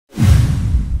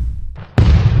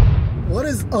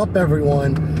is up,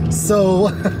 everyone? So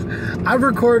I've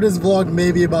recorded this vlog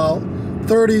maybe about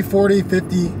 30, 40,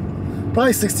 50,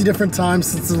 probably 60 different times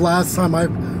since the last time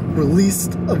I've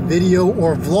released a video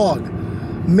or vlog.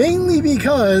 Mainly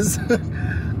because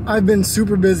I've been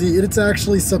super busy. It's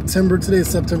actually September. Today is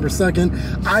September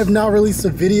 2nd. I've now released a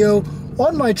video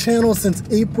on my channel since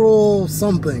April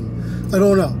something. I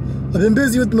don't know. I've been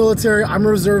busy with the military. I'm a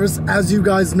reservist, as you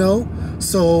guys know.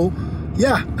 So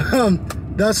yeah,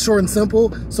 that's short and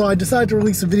simple. So I decided to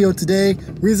release a video today.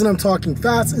 Reason I'm talking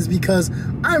fast is because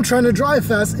I'm trying to drive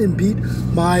fast and beat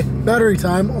my battery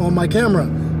time on my camera.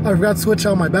 I forgot to switch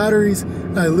out my batteries.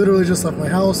 I literally just left my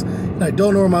house and I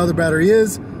don't know where my other battery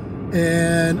is,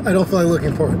 and I don't feel like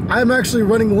looking for it. I'm actually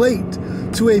running late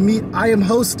to a meet I am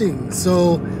hosting.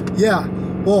 So yeah,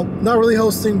 well, not really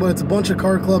hosting, but it's a bunch of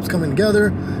car clubs coming together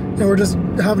and we're just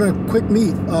having a quick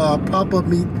meet, pop-up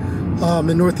meet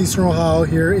in northeastern Ohio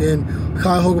here in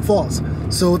Cuyahoga Falls.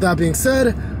 So with that being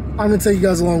said, I'm gonna take you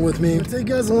guys along with me.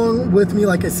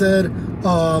 Like I said,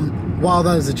 wow,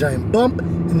 that is a giant bump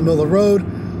in the middle of the road.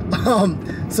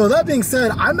 So that being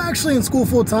said, I'm actually in school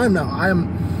full time now. I am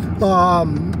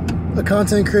a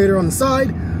content creator on the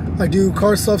side. I do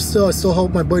car stuff still. I still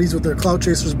help my buddies with their Clout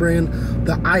Chasers brand.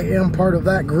 That I am part of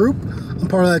that group. I'm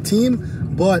part of that team.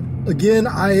 But again,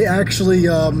 I actually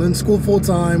am in school full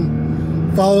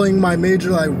time, following my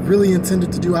major that I really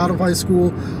intended to do out of high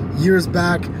school years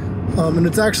back. And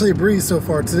it's actually a breeze so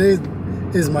far. Today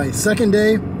is my second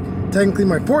day, technically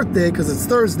my fourth day because it's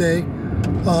Thursday.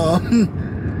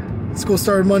 School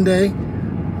started Monday.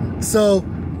 So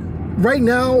right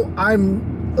now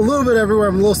I'm a little bit everywhere.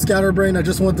 I'm a little scatterbrained. I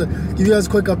just want to give you guys a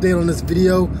quick update on this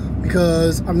video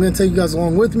because I'm going to take you guys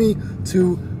along with me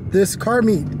to this car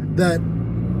meet that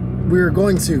we're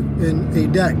going to in a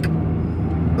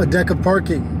deck of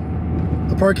parking,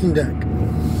 a parking deck.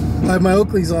 I have my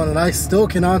Oakleys on and I still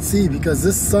cannot see because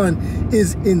this sun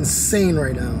is insane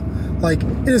right now. Like,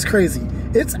 it is crazy.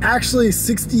 It's actually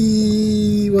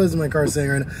 60, what is my car saying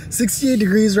right now? 68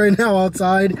 degrees right now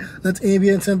outside. That's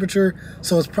ambient temperature.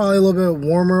 So it's probably a little bit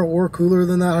warmer or cooler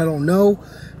than that. I don't know.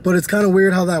 But it's kind of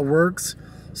weird how that works.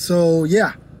 So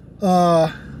yeah.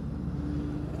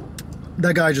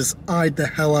 That guy just eyed the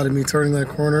hell out of me turning that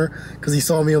corner because he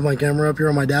saw me with my camera up here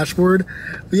on my dashboard.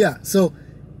 But yeah, so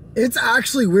it's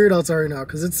actually weird outside right now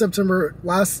because it's September.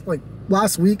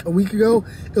 Last week, a week ago,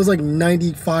 it was like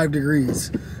 95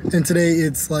 degrees. And today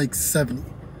it's like 70.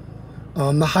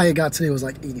 The high I got today was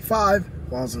like 85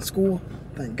 while I was in school.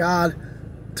 Thank God.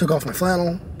 Took off my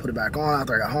flannel, put it back on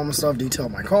after I got home and stuff,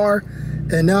 detailed my car.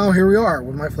 And now here we are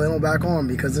with my flannel back on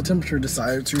because the temperature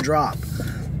decided to drop.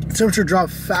 The temperature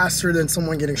dropped faster than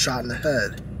someone getting shot in the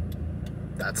head.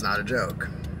 That's not a joke.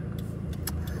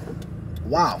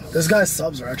 Wow, this guy's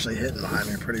subs are actually hitting behind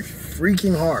me pretty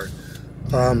freaking hard.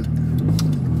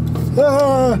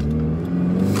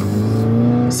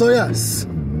 So yes,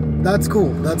 that's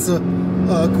cool. That's a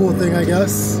cool thing, I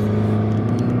guess.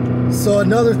 So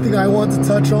another thing I want to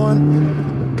touch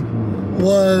on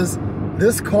was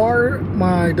this car,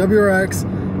 my WRX.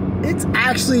 It's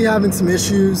actually having some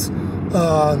issues.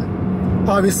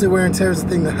 Obviously wear and tear is the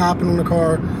thing that happened on the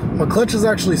car. My clutch is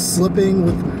actually slipping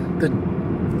with the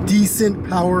decent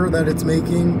power that it's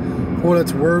making for what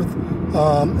it's worth.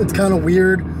 It's kind of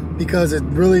weird because it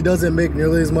really doesn't make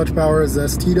nearly as much power as the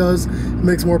ST does. It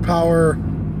makes more power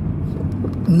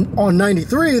on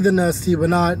 93 than the ST, but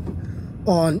not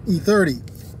on E30,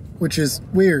 which is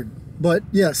weird. But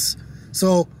yes,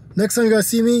 so next time you guys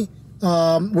see me,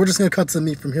 we're just gonna cut to the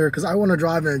meet from here because I want to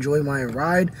drive and enjoy my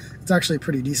ride. It's actually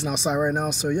pretty decent outside right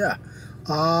now, so yeah.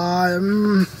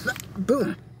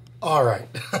 Boom. All right.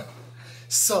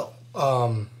 So,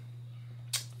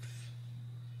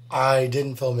 I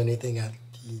didn't film anything at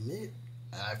the meet,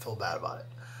 and I feel bad about it.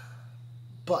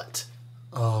 But,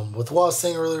 with what I was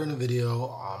saying earlier in the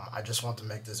video, I just want to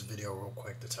make this video real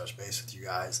quick to touch base with you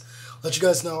guys. Let you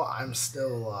guys know I'm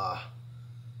still,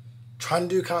 trying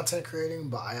to do content creating,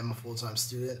 but I am a full-time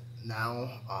student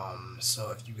now.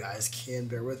 So if you guys can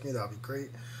bear with me, that would be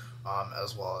great.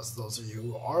 As well as those of you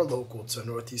who are local to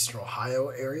northeastern Ohio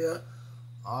area,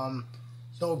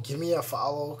 give me a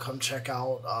follow. Come check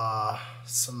out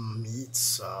some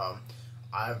meets.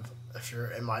 If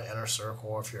you're in my inner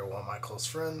circle, if you're one of my close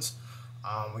friends,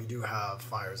 we do have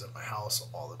fires at my house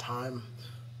all the time.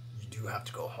 You do have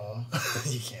to go home.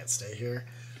 You can't stay here.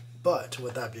 But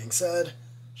with that being said,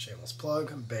 shameless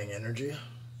plug, Bang Energy.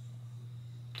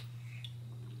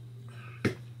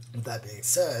 With that being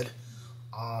said,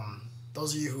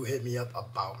 those of you who hit me up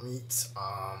about meets,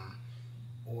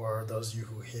 or those of you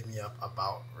who hit me up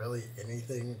about really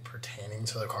anything pertaining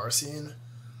to the car scene,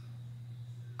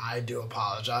 I do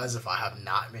apologize if I have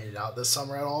not made it out this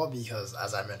summer at all, because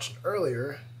as I mentioned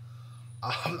earlier,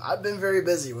 I've been very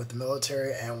busy with the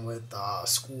military and with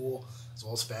school as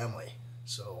well as family.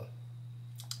 So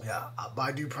yeah, but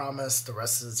I do promise the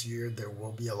rest of this year there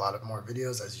will be a lot of more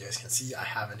videos. As you guys can see, I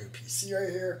have a new PC right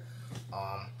here.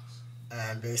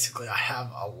 And basically I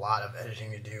have a lot of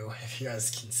editing to do. If you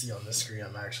guys can see on this screen,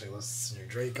 I'm actually listening to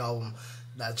the Drake album.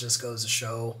 That just goes to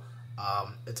show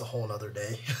it's a whole nother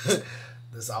day.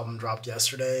 This album dropped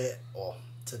yesterday, well,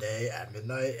 today at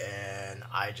midnight, and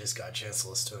I just got a chance to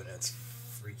listen to it, and it's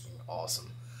freaking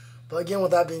awesome. But again,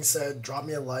 with that being said, drop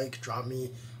me a like, drop me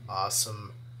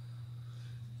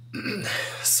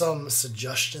some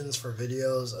suggestions for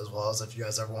videos, as well as if you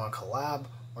guys ever want to collab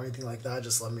or anything like that,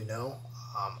 just let me know.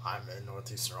 I'm in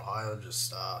Northeastern Ohio,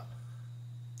 just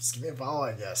give me a follow,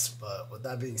 I guess. But with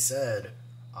that being said,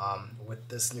 with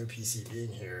this new PC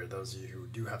being here, those of you who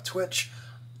do have Twitch,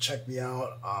 check me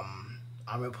out.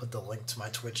 I'm going to put the link to my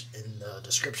Twitch in the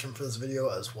description for this video,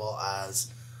 as well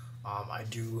as I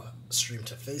do stream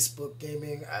to Facebook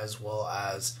gaming, as well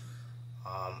as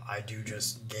I do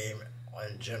just game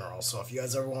in general. So if you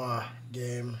guys ever want to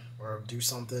game or do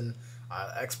something,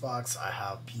 Xbox, I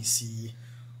have PC,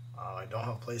 I don't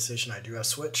have PlayStation, I do have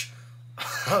Switch.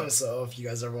 So if you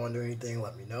guys ever want to do anything,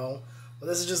 let me know. But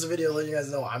this is just a video letting you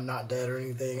guys know I'm not dead or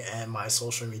anything, and my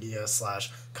social media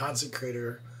 / content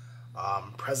creator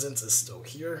presence is still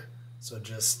here. So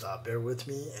just bear with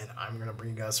me, and I'm going to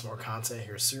bring you guys some more content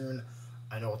here soon.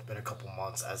 I know it's been a couple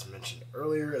months, as mentioned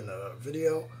earlier in the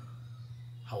video.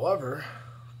 However,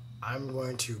 I'm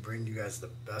going to bring you guys the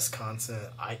best content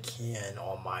I can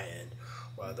on my end,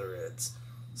 whether it's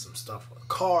some stuff with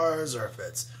cars, or if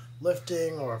it's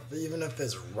lifting, or even if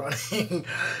it's running,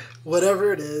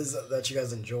 whatever it is that you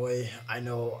guys enjoy. I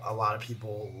know a lot of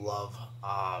people love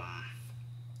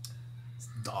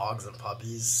dogs and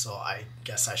puppies, so I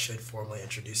guess I should formally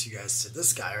introduce you guys to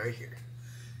this guy right here.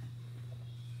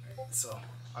 So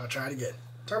I'll try it again.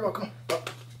 Turbo, come on. Oh.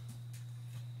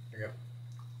 Here you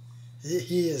go.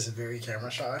 He is very camera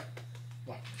shy.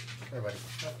 Come on, here, buddy.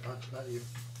 No, not you.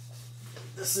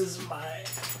 This is my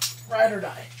ride or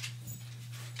die.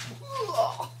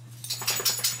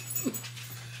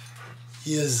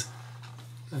 He is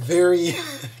very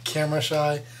camera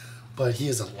shy, but he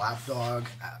is a lap dog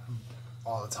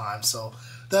all the time. So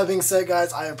that being said,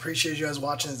 guys, I appreciate you guys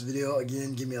watching this video.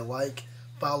 Again, give me a like,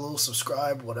 follow,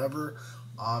 subscribe, whatever,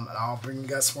 and I'll bring you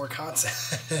guys some more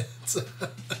content.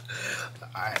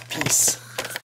 Alright, peace.